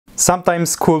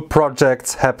Sometimes cool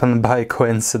projects happen by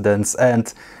coincidence,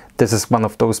 and this is one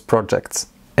of those projects.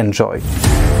 Enjoy!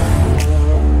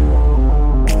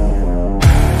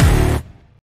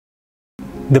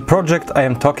 The project I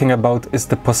am talking about is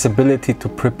the possibility to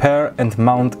prepare and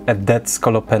mount a dead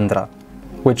Scolopendra,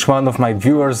 which one of my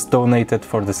viewers donated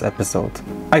for this episode.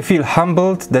 I feel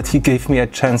humbled that he gave me a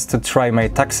chance to try my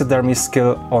taxidermy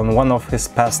skill on one of his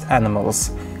past animals,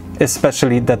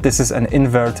 especially that this is an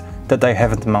invert that I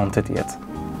haven't mounted yet.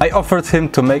 I offered him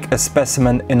to make a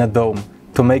specimen in a dome,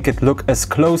 to make it look as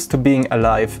close to being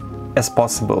alive as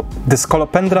possible. The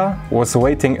Scolopendra was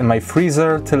waiting in my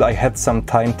freezer till I had some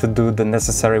time to do the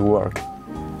necessary work,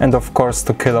 and of course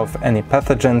to kill off any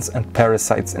pathogens and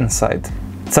parasites inside.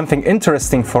 Something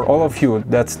interesting for all of you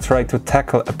that try to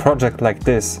tackle a project like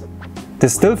this: the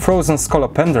still frozen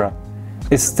Scolopendra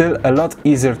is still a lot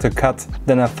easier to cut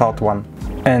than a thawed one.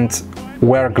 And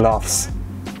wear gloves.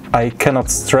 I cannot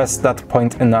stress that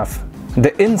point enough.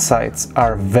 The insides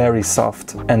are very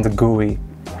soft and gooey.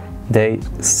 They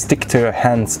stick to your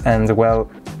hands and, well,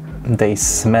 they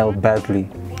smell badly.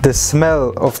 The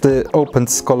smell of the opened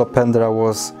Scolopendra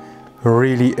was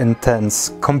really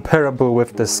intense, comparable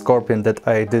with the scorpion that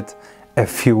I did a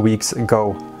few weeks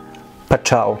ago.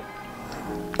 Pachow.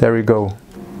 There we go.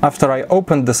 After I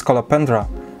opened the Scolopendra,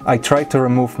 I tried to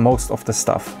remove most of the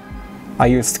stuff. I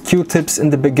used Q-tips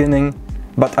in the beginning,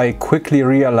 but I quickly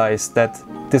realized that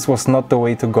this was not the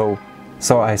way to go,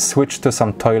 so I switched to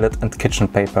some toilet and kitchen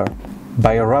paper.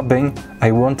 By rubbing,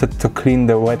 I wanted to clean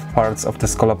the wet parts of the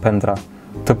Scolopendra,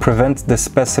 to prevent the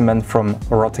specimen from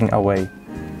rotting away.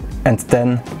 And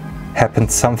then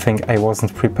happened something I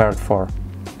wasn't prepared for.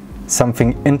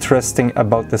 Something interesting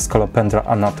about the Scolopendra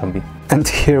anatomy. And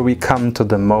here we come to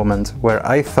the moment where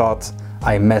I thought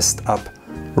I messed up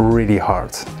really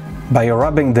hard. By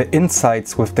rubbing the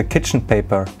insides with the kitchen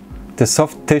paper, the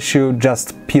soft tissue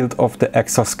just peeled off the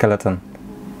exoskeleton.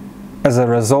 As a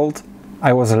result,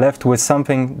 I was left with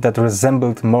something that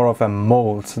resembled more of a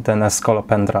mold than a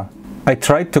Scolopendra. I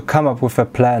tried to come up with a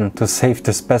plan to save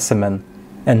the specimen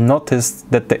and noticed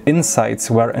that the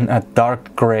insides were in a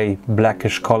dark grey,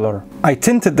 blackish color. I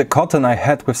tinted the cotton I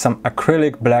had with some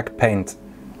acrylic black paint,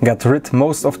 got rid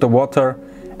most of the water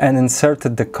and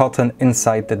inserted the cotton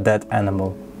inside the dead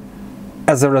animal.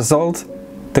 As a result,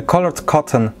 the colored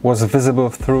cotton was visible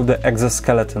through the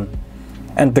exoskeleton,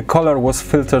 and the color was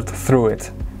filtered through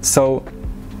it, so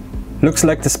looks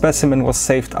like the specimen was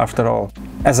saved after all.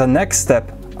 As a next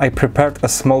step, I prepared a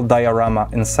small diorama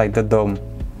inside the dome.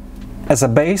 As a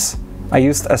base, I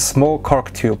used a small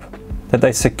cork tube that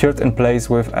I secured in place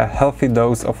with a healthy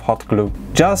dose of hot glue.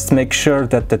 Just make sure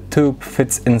that the tube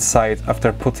fits inside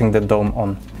after putting the dome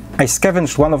on. I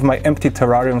scavenged one of my empty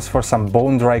terrariums for some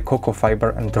bone-dry cocoa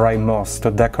fiber and dry moss to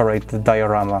decorate the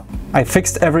diorama. I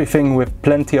fixed everything with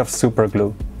plenty of super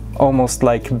glue, almost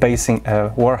like basing a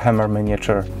Warhammer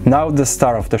miniature. Now the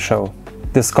star of the show,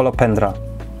 the Scolopendra.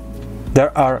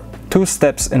 There are two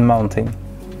steps in mounting.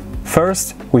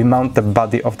 First, we mount the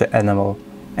body of the animal,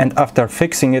 and after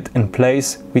fixing it in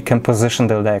place, we can position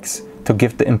the legs to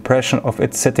give the impression of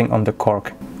it sitting on the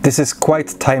cork. This is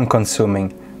quite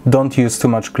time-consuming. Don't use too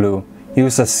much glue.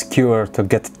 Use a skewer to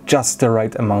get just the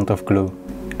right amount of glue.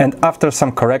 And after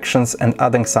some corrections and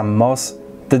adding some moss,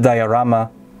 the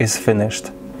diorama is finished.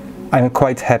 I'm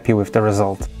quite happy with the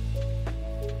result.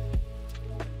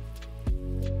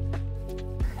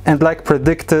 And like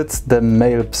predicted, the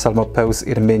male Psalmopeus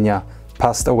irminia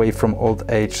passed away from old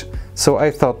age, so I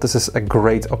thought this is a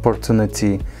great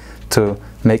opportunity to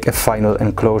make a final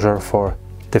enclosure for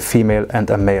the female and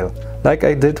a male, like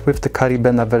I did with the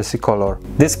Caribena versicolor.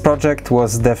 This project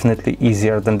was definitely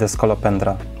easier than the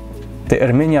Scolopendra. The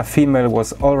Irminia female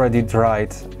was already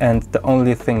dried, and the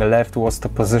only thing left was to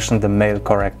position the male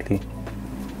correctly.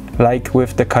 Like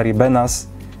with the Caribenas,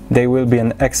 they will be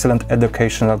an excellent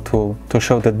educational tool to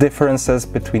show the differences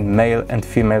between male and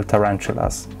female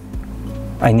tarantulas.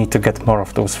 I need to get more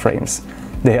of those frames.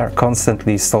 They are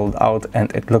constantly sold out,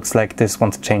 and it looks like this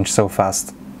won't change so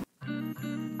fast.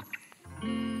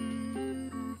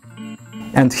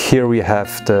 And here we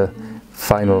have the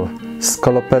final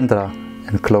Scolopendra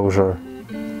enclosure.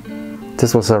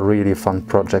 This was a really fun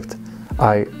project.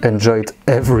 I enjoyed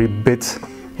every bit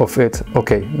of it.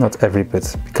 Okay, not every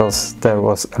bit, because there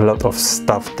was a lot of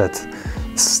stuff that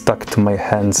stuck to my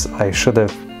hands. I should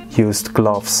have used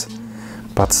gloves,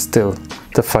 but still,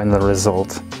 the final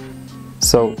result.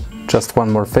 So, just one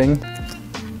more thing.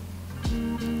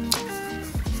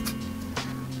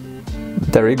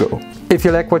 There you go. If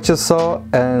you like what you saw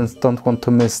and don't want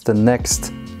to miss the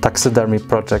next taxidermy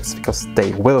projects, because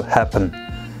they will happen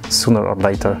sooner or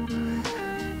later,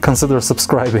 consider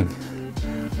subscribing,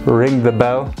 ring the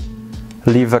bell,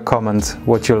 leave a comment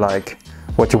what you like,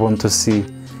 what you want to see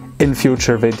in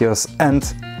future videos,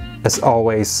 and as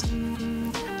always,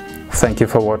 thank you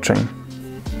for watching.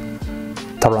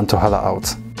 Tarantuhala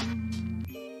out.